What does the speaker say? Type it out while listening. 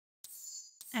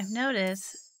I've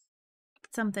noticed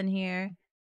something here.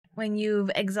 When you've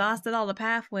exhausted all the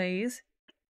pathways,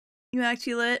 you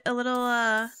actually lit a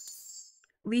little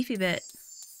leafy bit.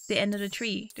 The end of the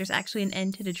tree. There's actually an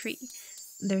end to the tree.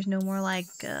 There's no more like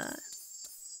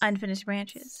unfinished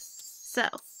branches. So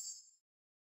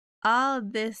all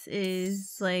of this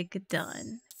is like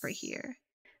done for here.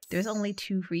 There's only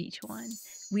 2 for each one.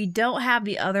 We don't have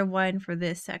the other one for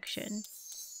this section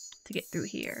to get through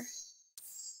here.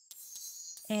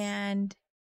 And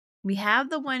we have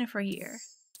the one for here,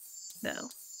 though.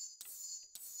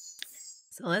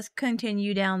 So let's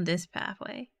continue down this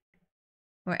pathway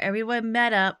where everyone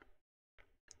met up.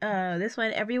 This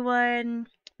one, everyone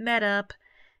met up.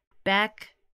 Beck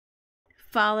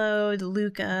followed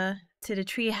Luka to the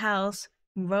treehouse.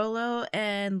 Rolo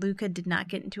and Luka did not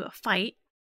get into a fight.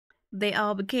 They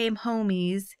all became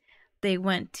homies. They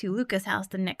went to Luka's house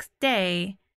the next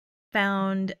day,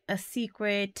 found a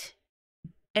secret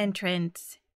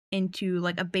entrance into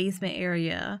like a basement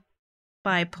area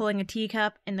by pulling a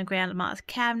teacup in the grandma's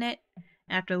cabinet.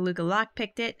 After Luka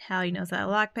lockpicked it, how he knows how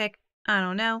to lockpick, I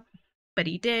don't know, but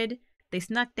he did. They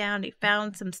snuck down, they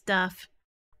found some stuff.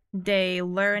 They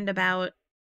learned about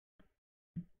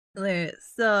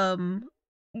some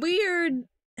weird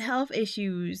health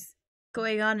issues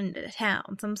going on in the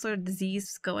town. Some sort of disease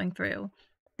was going through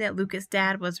that Luka's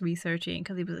dad was researching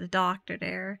because he was a doctor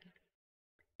there.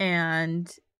 And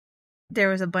there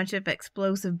was a bunch of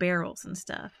explosive barrels and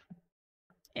stuff.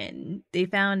 And they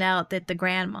found out that the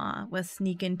grandma was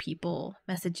sneaking people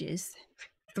messages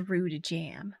through the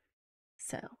jam.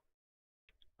 So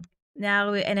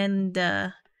now, and then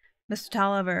Mr.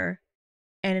 Tolliver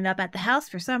ended up at the house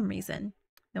for some reason.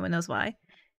 No one knows why.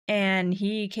 And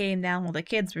he came down while the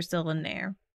kids were still in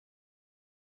there.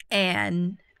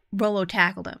 And Rolo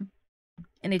tackled him.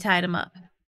 And they tied him up.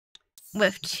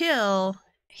 With Chill,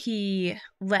 he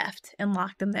left and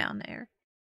locked him down there.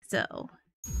 So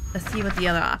let's see what the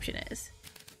other option is.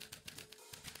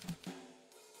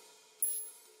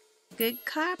 Good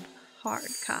cop, hard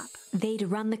cop. They'd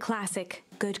run the classic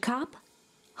good cop,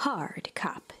 hard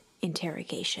cop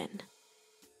interrogation.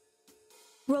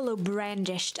 Rolo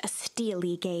brandished a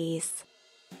steely gaze.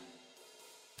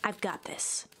 I've got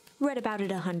this. Read about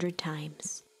it 100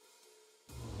 times.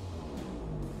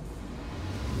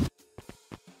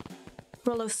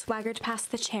 Rolo swaggered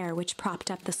past the chair which propped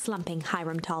up the slumping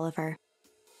Hiram Tolliver.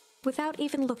 Without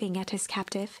even looking at his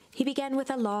captive, he began with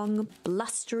a long,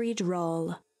 blustery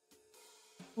drawl.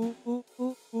 Well,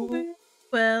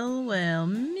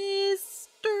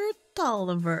 Mr.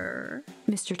 Tolliver.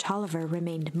 Mr. Tolliver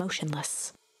remained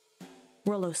motionless.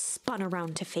 Rolo spun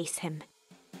around to face him.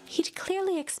 He'd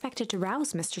clearly expected to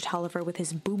rouse Mr. Tolliver with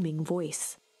his booming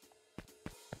voice.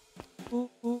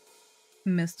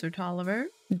 Mr. Tolliver?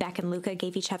 Beck and Luka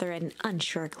gave each other an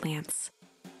unsure glance.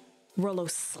 Rolo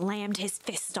slammed his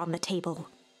fist on the table.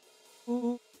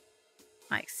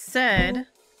 I said,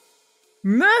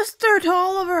 Mr.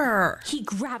 Tolliver! He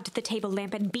grabbed the table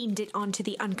lamp and beamed it onto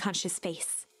the unconscious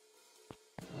face.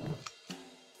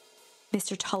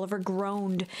 Mr. Tolliver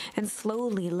groaned and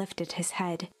slowly lifted his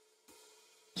head.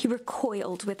 He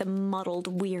recoiled with a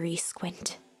muddled, weary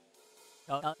squint.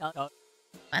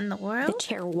 In the world? The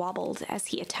chair wobbled as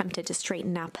he attempted to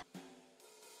straighten up.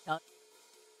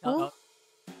 Who's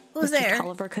Mr. there?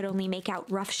 Tolliver could only make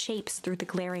out rough shapes through the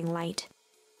glaring light.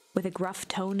 With a gruff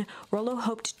tone, Rolo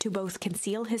hoped to both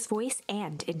conceal his voice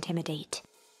and intimidate.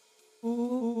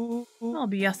 I'll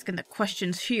be asking the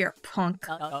questions here, punk.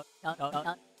 Hold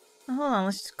on,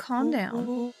 let's just calm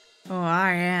down. Oh,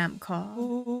 I am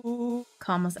calm.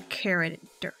 Calm as a carrot in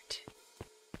dirt.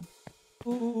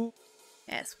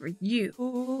 As for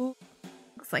you,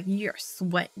 looks like you're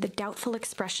sweating. The doubtful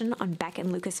expression on Beck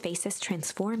and Luka's faces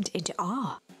transformed into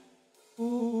awe.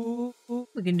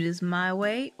 We can do this my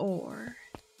way, or...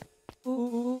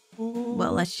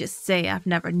 well, let's just say I've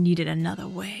never needed another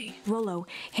way. Rolo,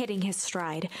 hitting his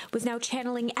stride, was now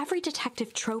channeling every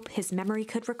detective trope his memory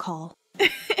could recall.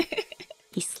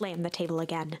 He slammed the table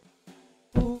again.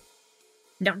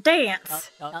 Now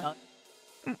dance!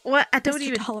 What? I don't Mr.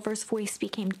 even... Tolliver's voice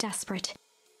became desperate.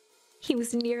 He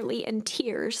was nearly in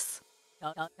tears.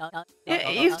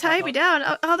 You've tied me down.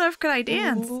 How the f could I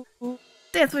dance?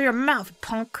 Dance with your mouth,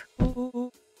 punk.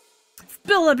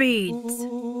 Spill the beads.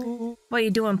 What are you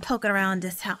doing poking around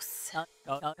this house?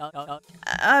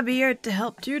 I'll be here to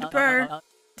help Juniper,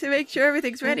 to make sure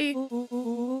everything's ready.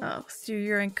 Oh, so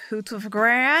you're in cahoots with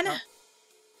Gran?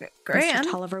 Gran?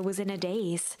 Mr. Tolliver was in a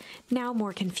daze, now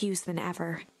more confused than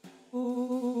ever.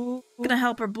 Gonna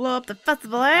help her blow up the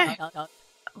festival, eh?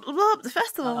 Blow up the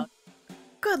festival?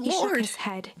 Good He shook lord. his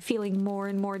head, feeling more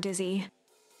and more dizzy.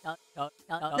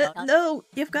 No,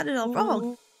 you've got it all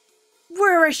wrong.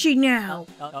 Where is she now?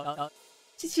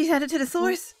 She's headed to the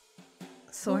source.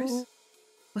 Source?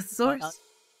 What's the source?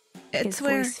 It's His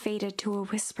where voice faded to a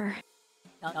whisper.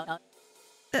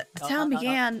 the town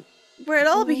began. Where it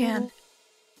all began.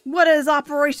 What is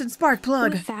Operation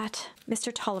Sparkplug? With that,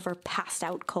 Mr. Tolliver passed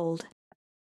out cold.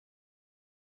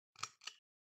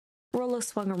 Rolo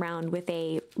swung around with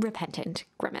a repentant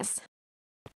grimace.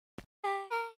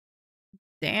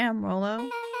 Damn, Rolo.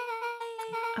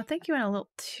 I think you went a little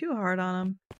too hard on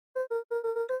him.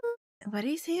 What did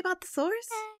he say about the source?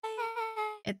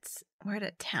 It's where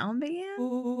the town began?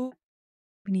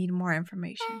 We need more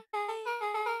information.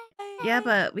 Yeah,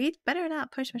 but we'd better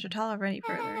not push Mr. Tolliver any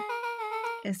further.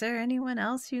 Is there anyone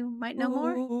else who might know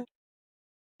more?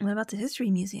 What about the History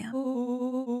Museum?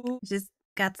 It just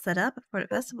got set up for the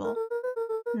festival.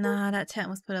 Nah, that tent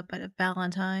was put up by the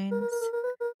Valentines.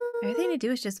 Everything they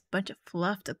do is just a bunch of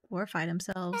fluff to glorify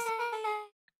themselves.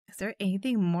 Is there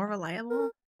anything more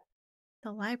reliable?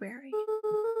 The library.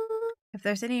 If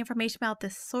there's any information about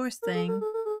this source thing,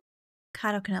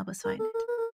 Kato can help us find it.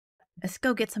 Let's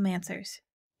go get some answers.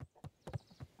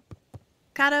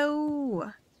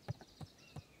 Kato!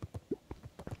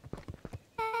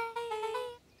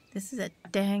 This is a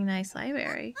dang nice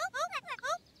library.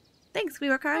 Thanks, we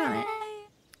work hard on it.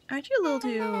 Aren't you a little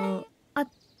too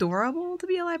adorable to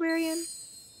be a librarian?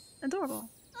 Adorable.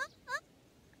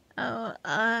 Oh,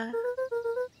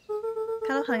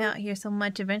 Kato hung out here so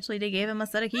much, eventually they gave him a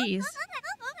set of keys.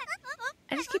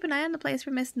 I just keep an eye on the place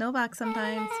for Miss Novak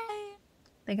sometimes.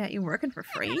 They got you working for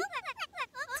free?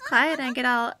 It's quiet and I get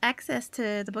all access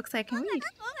to the books I can read.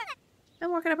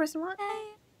 I'm working a person want.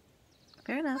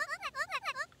 Fair enough.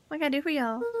 What can I do for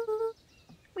y'all?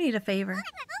 We need a favor.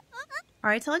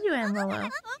 Already told you, Rolo.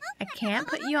 I can't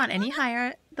put you on any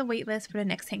higher the wait list for the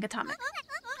next Tank Atomic.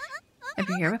 If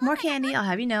you're here with more candy, I'll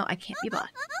have you know I can't be bought.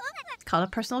 It's called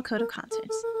a personal code of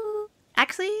conscience.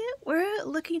 Actually, we're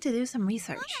looking to do some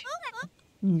research.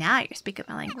 Now you're speaking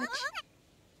my language. What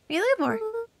are you looking for?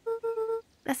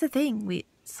 That's the thing, we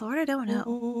sorta don't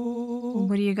know.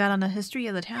 What do you got on the history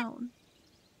of the town?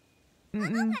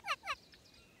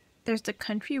 There's the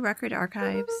country record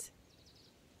archives.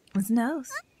 What's in those?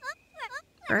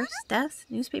 Births, deaths,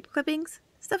 newspaper clippings,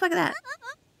 stuff like that.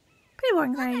 Pretty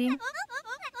boring writing.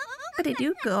 But they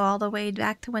do go all the way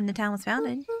back to when the town was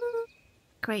founded.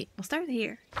 Great, we'll start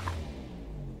here.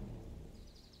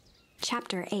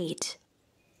 Chapter 8.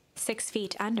 6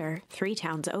 feet under, 3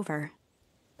 towns over.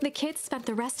 The kids spent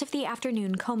the rest of the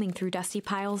afternoon combing through dusty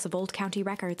piles of old county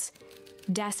records,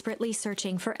 desperately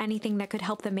searching for anything that could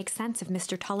help them make sense of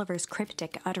Mr. Tolliver's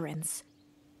cryptic utterance.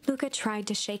 Luka tried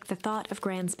to shake the thought of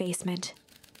Gran's basement,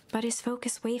 but his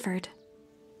focus wavered.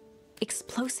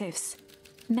 Explosives,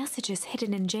 messages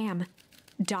hidden in jam,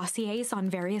 dossiers on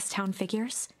various town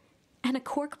figures, and a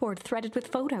corkboard threaded with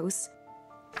photos.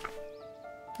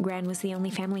 Gran was the only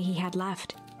family he had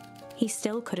left. He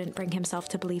still couldn't bring himself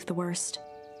to believe the worst.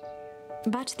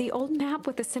 But the old map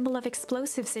with the symbol of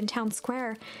explosives in town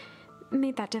square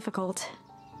made that difficult.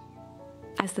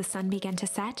 As the sun began to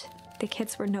set, the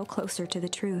kids were no closer to the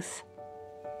truth.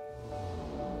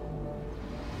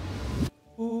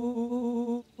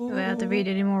 If I have to read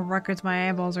any more records, my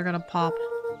eyeballs are gonna pop.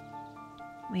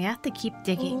 We have to keep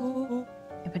digging.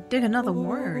 If I dig another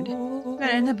word, I'm gonna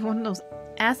end up with one of those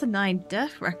asinine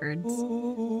death records.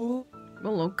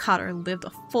 Rolo Cotter lived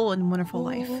a full and wonderful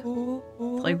life.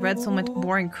 Till he read so much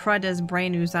boring crud that his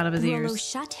brain oozed out of his ears. Rolo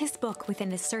shut his book with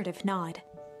an assertive nod.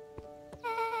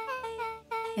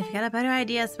 If you got a better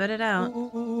idea, spit it out.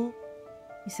 You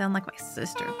sound like my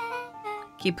sister.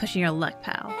 Keep pushing your luck,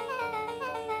 pal.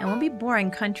 It won't be boring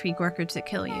country records that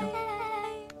kill you.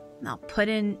 And I'll put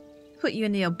you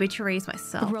in the obituaries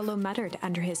myself. Rolo muttered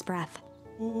under his breath.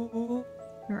 You're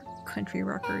a country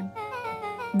record.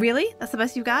 Really? That's the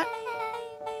best you got?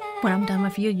 When I'm done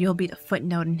with you, you'll be the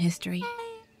footnote in history.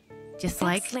 Just Beck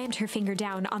like slammed her finger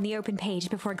down on the open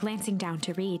page before glancing down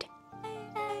to read.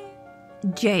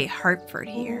 J. Hartford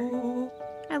here.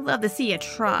 I'd love to see you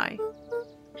try.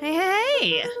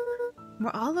 Hey! We're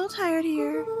all a little tired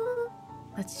here.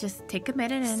 Let's just take a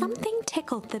minute and... Something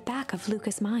tickled the back of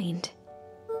Luka's mind.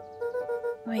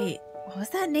 Wait, what was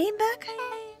that name, Beck?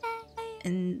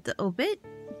 In the obit?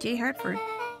 J. Hartford.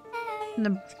 In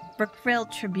the Brookville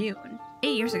Tribune.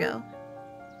 8 years ago.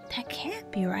 That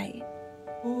can't be right.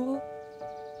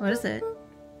 What is it?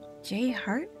 J.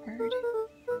 Hartford.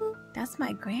 That's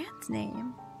my grand's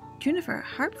name. Junifer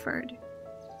Hartford.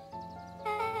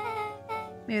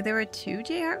 Maybe there were 2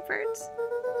 J. Hartfords?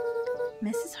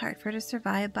 Mrs. Hartford is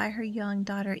survived by her young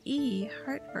daughter E.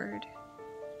 Hartford.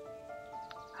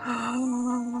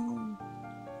 My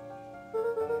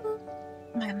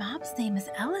mom's name is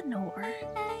Eleanor.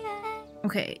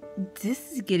 Okay,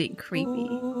 this is getting creepy.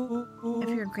 If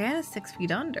your gran is 6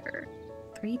 feet under,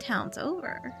 3 towns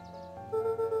over,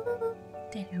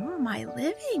 then who am I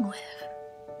living with?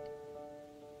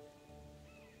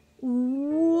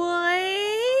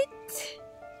 What?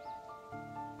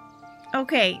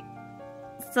 Okay,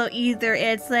 so either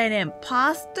it's an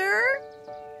imposter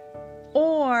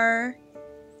or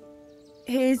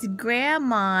his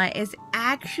grandma is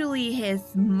actually his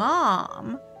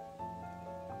mom.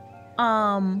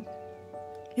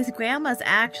 His grandma's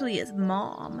actually his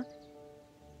mom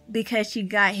because she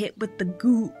got hit with the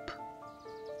goop.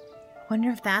 I wonder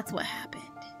if that's what happened.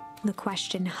 The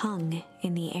question hung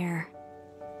in the air.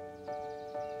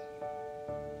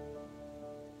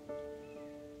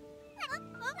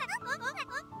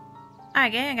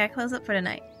 Alright, gang, I gotta close up for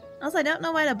tonight. Also, I don't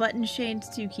know why the buttons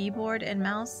changed to keyboard and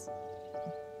mouse.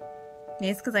 Maybe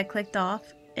it's because I clicked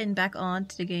off and back on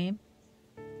to the game.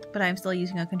 But I'm still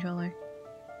using a controller.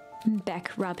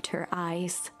 Beck rubbed her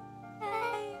eyes.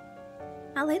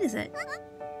 How late is it?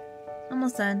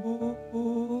 Almost done.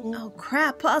 Oh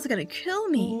crap, Pa's gonna kill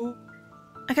me.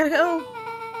 I gotta go.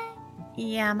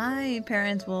 Yeah, my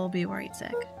parents will be worried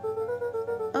sick.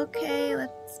 Okay,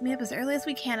 let's meet up as early as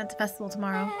we can at the festival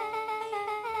tomorrow.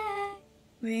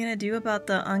 What are you gonna do about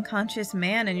the unconscious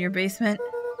man in your basement?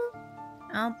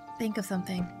 I'll think of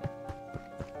something.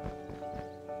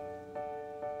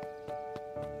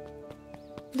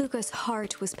 Luka's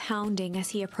heart was pounding as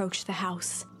he approached the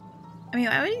house. I mean,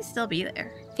 why would he still be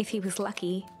there? If he was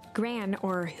lucky, Gran,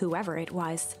 or whoever it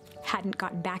was, hadn't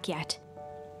gotten back yet.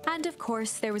 And of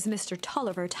course, there was Mr.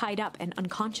 Tolliver tied up and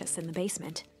unconscious in the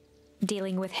basement.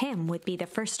 Dealing with him would be the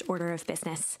first order of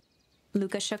business.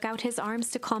 Luka shook out his arms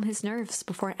to calm his nerves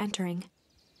before entering.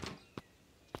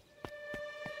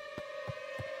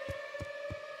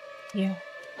 Yeah.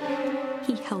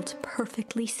 He held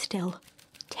perfectly still,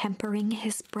 tempering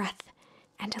his breath,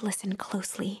 and listened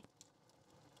closely.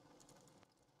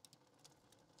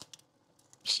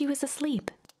 She was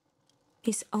asleep.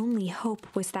 His only hope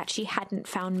was that she hadn't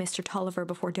found Mr. Tolliver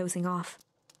before dozing off.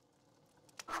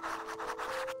 Oh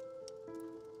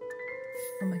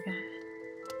my god.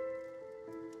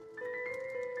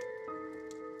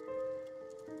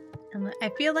 I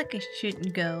feel like I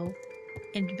shouldn't go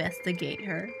investigate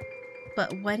her,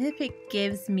 but what if it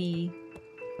gives me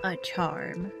a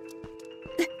charm?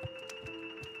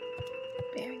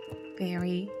 Very,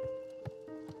 very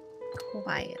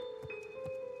quiet.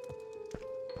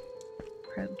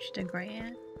 Approach to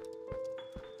Gran.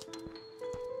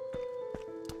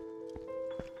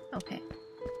 Okay.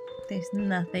 There's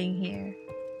nothing here.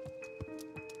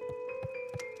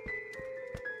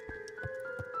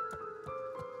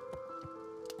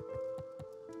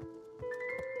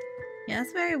 Yeah,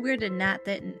 it's very weird that Nat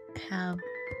didn't have,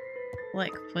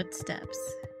 like, footsteps.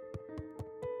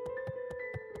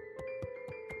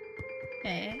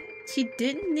 Okay. She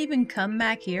didn't even come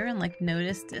back here and, like,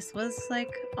 notice this was,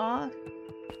 like, off.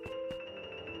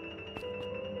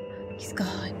 He's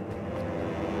gone.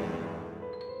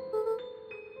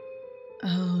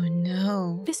 Oh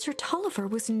no. Mr. Tolliver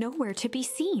was nowhere to be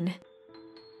seen.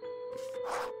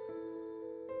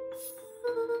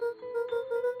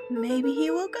 Maybe he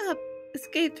woke up,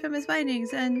 escaped from his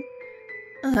findings, and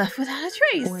left without a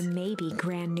trace. Or maybe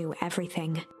Gran knew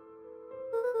everything.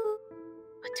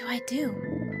 What do I do?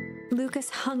 Luka's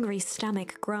hungry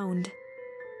stomach groaned.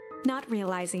 Not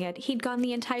realizing it, he'd gone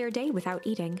the entire day without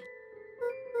eating.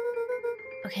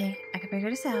 Okay, I can figure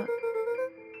this out.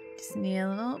 Just need a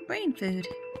little brain food.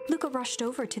 Luka rushed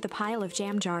over to the pile of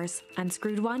jam jars,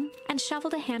 unscrewed one, and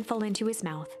shoveled a handful into his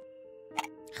mouth.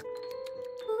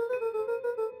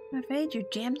 I'm afraid your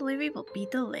jam delivery will be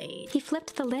delayed. He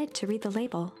flipped the lid to read the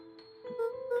label.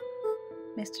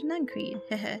 Mr. Nuncreed.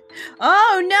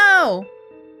 Oh no!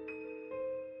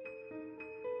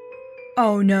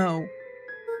 Oh no.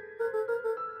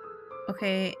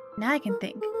 Okay, now I can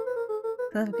think.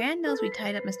 So if Gran knows we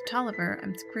tied up Mr. Tolliver,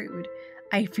 I'm screwed.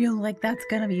 I feel like that's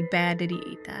gonna be bad that he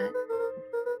ate that.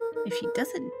 If she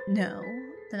doesn't know,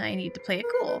 then I need to play it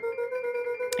cool.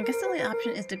 I guess the only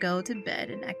option is to go to bed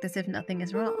and act as if nothing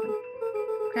is wrong.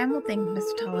 Gran will think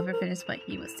Mr. Tolliver finished what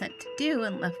he was sent to do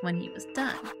and left when he was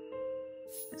done. Go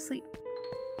to sleep.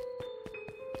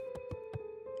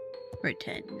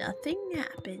 Pretend nothing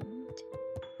happened.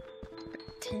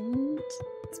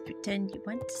 Let's pretend you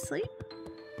went to sleep.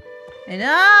 And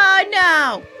oh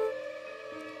no!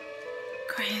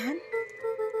 Gran?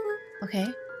 Okay.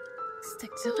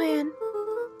 Stick to the plan.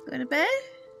 Go to bed.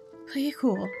 Play it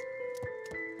cool.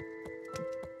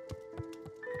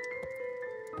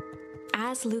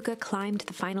 As Luka climbed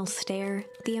the final stair,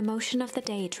 the emotion of the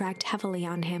day dragged heavily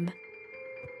on him.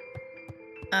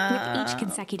 With each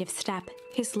consecutive step,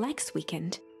 his legs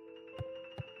weakened.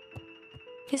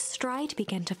 His stride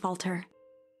began to falter.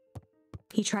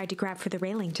 He tried to grab for the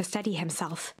railing to steady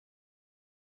himself.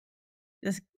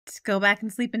 Just go back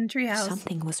and sleep in the treehouse.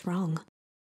 Something was wrong.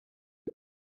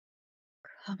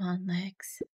 Come on,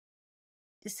 legs.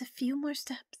 Just a few more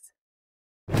steps.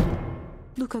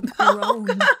 Luka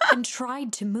groaned and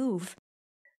tried to move.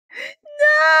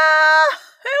 No!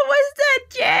 It was the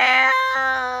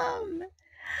jam!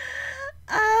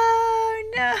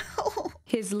 Oh, no!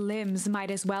 His limbs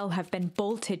might as well have been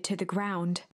bolted to the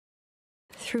ground.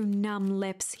 Through numb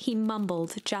lips, he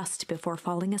mumbled just before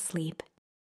falling asleep.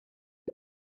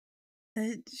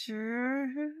 Sure.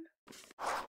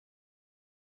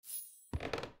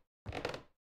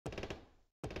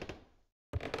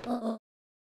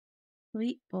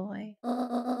 Sweet boy.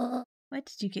 What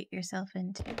did you get yourself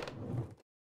into?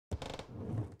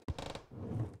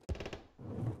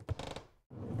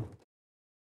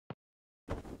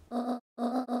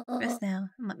 Rest now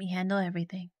and let me handle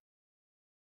everything.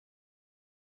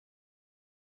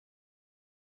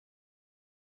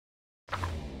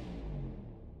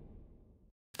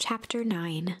 Chapter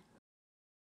 9.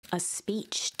 A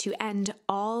speech to end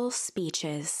all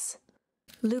speeches.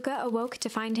 Luka awoke to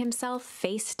find himself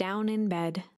face down in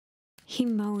bed. He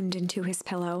moaned into his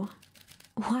pillow.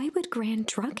 Why would Gran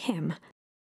drug him?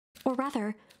 Or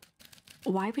rather,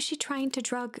 why was she trying to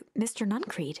drug Mr.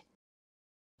 Nuncreed?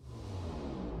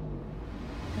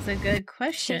 That's a good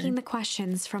question. Shaking the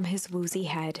questions from his woozy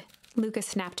head, Luka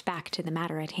snapped back to the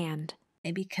matter at hand.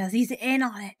 Maybe because he's in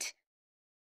on it.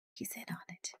 He's in on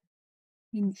it.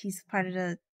 He's part of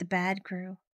the bad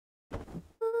crew.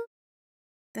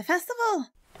 The festival!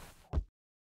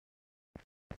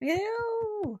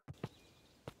 Ew!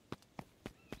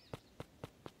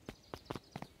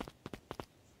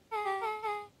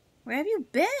 Where have you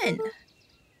been?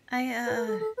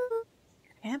 I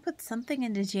put something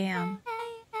in the jam.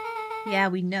 Yeah,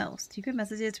 we know. Secret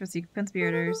messages for secret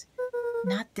conspirators.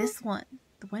 Not this one.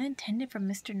 The one intended for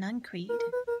Mr. Nuncreed.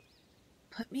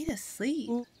 Put me to sleep.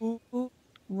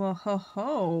 Whoa ho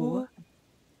ho.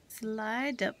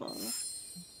 Sly double.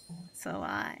 So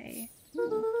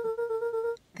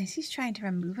thinks he's trying to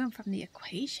remove him from the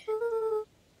equation.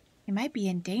 He might be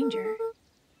in danger.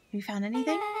 Have you found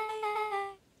anything?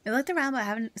 I looked around, but I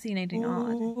haven't seen anything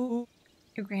odd.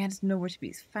 Your Grant's nowhere to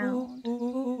be found.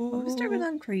 Well, Mr.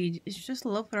 Nuncreed is just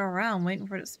loafing around waiting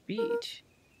for the speech.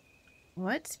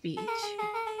 What speech?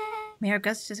 Mayor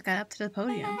Gus just got up to the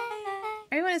podium.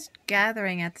 Everyone is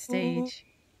gathering at the stage.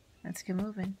 Let's get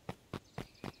moving.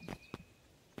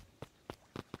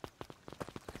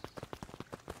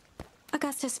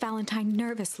 Augustus Valentine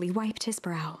nervously wiped his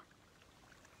brow.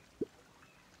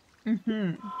 Is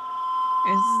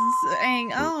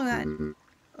saying, oh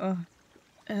god.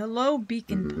 Hello,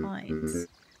 Beacon Pines.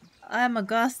 I'm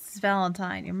Augustus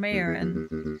Valentine, your mayor,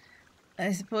 and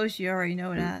I suppose you already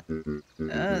know that.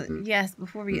 Yes,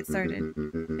 before we get started,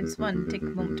 I just wanted to take a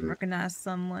moment to recognize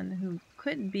someone who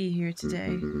couldn't be here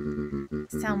today.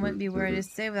 This town wouldn't be where it is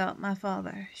today without my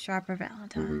father, Sharper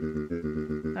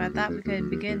Valentine. So I thought we could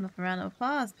begin with a round of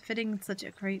applause befitting such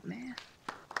a great man.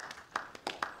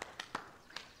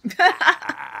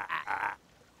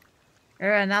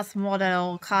 And that's more than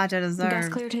old Kaja deserved. Gus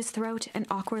cleared his throat and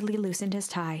awkwardly loosened his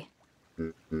tie.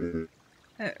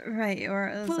 Right, or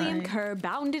as William Kerr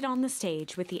bounded on the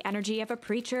stage with the energy of a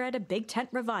preacher at a big tent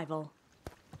revival.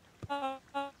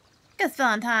 Gus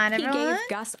Valentine, everyone. He gave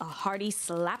Gus a hearty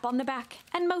slap on the back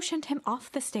and motioned him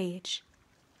off the stage.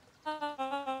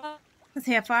 Let's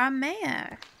hear for our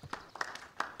mayor.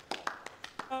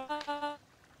 What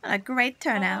a great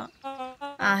turnout.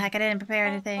 Oh, heck, I didn't prepare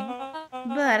anything.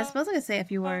 But I suppose I could say a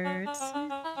few words.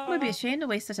 It would be a shame to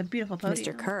waste such a beautiful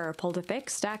podium. Mr. Kerr pulled a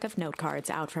thick stack of note cards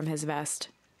out from his vest.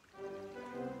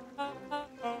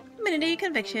 Community,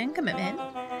 conviction, commitment.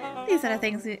 These are the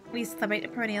things we celebrate a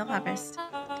perennial harvest.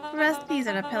 For us, these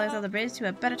are the pillars of the bridge to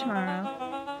a better tomorrow.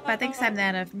 But I think it's time to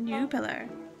add a new pillar.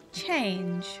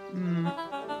 Change.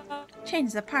 Change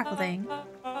is a powerful thing.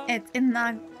 It's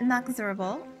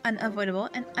inexorable, unavoidable,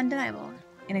 and undeniable.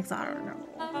 Inexorable.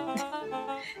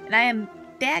 And I am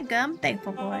dadgum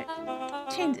thankful for it.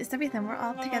 Change is the reason we're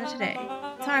all together today.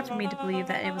 It's hard for me to believe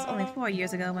that it was only 4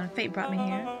 years ago when fate brought me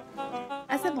here.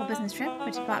 A simple business trip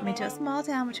which brought me to a small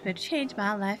town which could change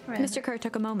my life forever. Mr. Kerr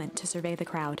took a moment to survey the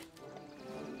crowd.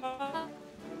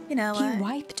 You know what? He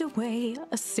wiped away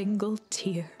a single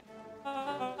tear.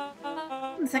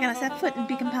 The second I set foot in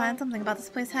Beacon Pine, something about this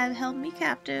place had held me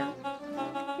captive.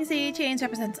 You see, change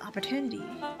represents opportunity.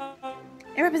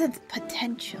 It represents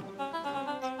potential.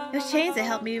 Those chains that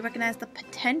help me recognize the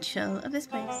potential of this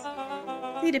place.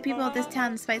 See, the people of this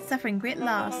town, despite suffering great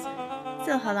loss,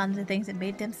 still held on to the things that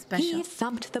made them special. He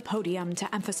thumped the podium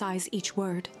to emphasize each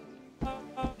word.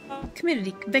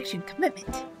 Community, conviction,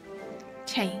 commitment.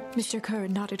 Change. Mr. Kerr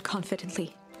nodded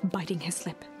confidently, biting his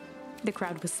lip. The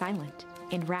crowd was silent,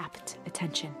 in rapt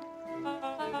attention.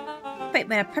 Fate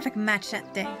made a perfect match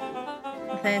that day.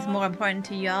 Nothing is more important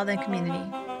to y'all than community.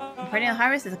 Perennial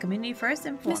harvest is a community first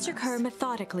and foremost. Mr. Kerr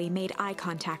methodically made eye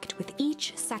contact with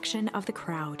each section of the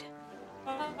crowd.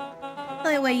 The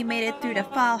only way you made it through the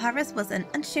fall harvest was an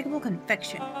unshakable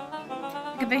conviction.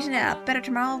 A conviction that a better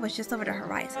tomorrow was just over the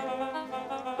horizon.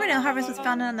 Perennial harvest was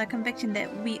founded on the conviction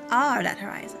that we are that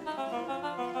horizon.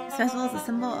 This festival is a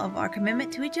symbol of our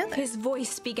commitment to each other. His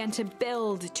voice began to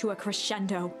build to a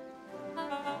crescendo.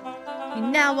 We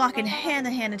now walking hand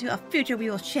in hand into a future we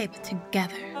will shape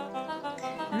together.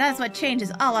 And that is what change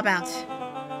is all about.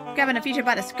 Grabbing the future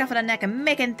by the scruff of the neck and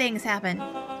making things happen.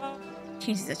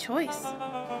 Change is a choice.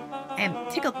 I am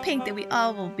tickled pink that we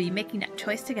all will be making that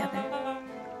choice together.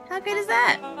 How great is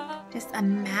that? Just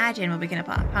imagine what we can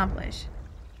accomplish.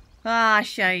 Ah,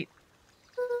 shite.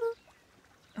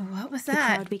 What was The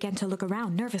that? crowd began to look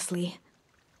around nervously.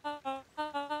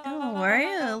 Don't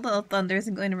worry, a little thunder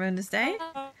isn't going to ruin this day.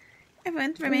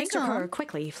 Everyone's remain Mr. Kerr calm.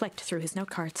 quickly flicked through his note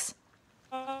cards.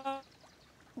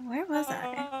 Where was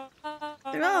I?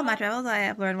 Through all my travels, I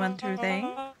have learned one true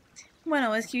thing. One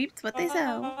always reaps what they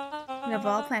sow. We have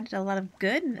all planted a lot of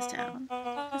good in this town.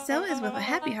 So it is with a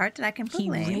happy heart that I can He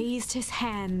proclaim raised his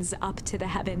hands up to the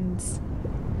heavens.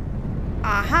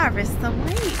 a harvest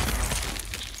awaits.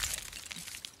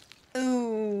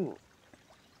 Ooh.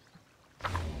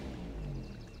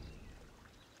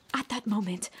 At that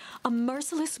moment, a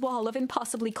merciless wall of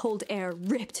impossibly cold air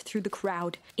ripped through the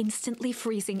crowd, instantly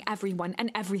freezing everyone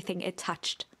and everything it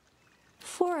touched.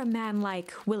 For a man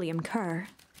like William Kerr,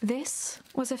 this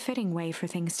was a fitting way for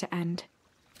things to end.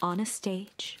 On a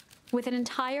stage, with an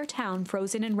entire town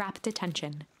frozen in rapt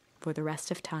attention for the rest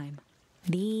of time.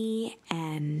 The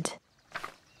end.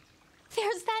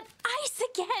 There's that ice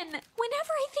again!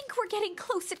 Whenever I think we're getting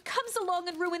close, it comes along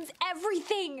and ruins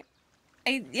everything!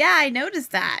 Yeah, I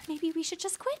noticed that. Maybe we should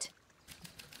just quit?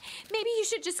 Maybe you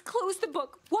should just close the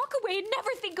book, walk away, and never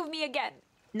think of me again.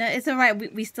 No, it's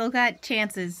alright. We still got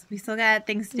chances. We still got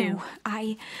things to do. No,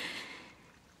 I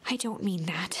don't mean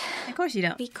that. Of course you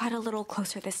don't. We got a little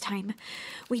closer this time.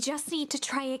 We just need to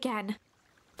try again.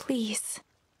 Please.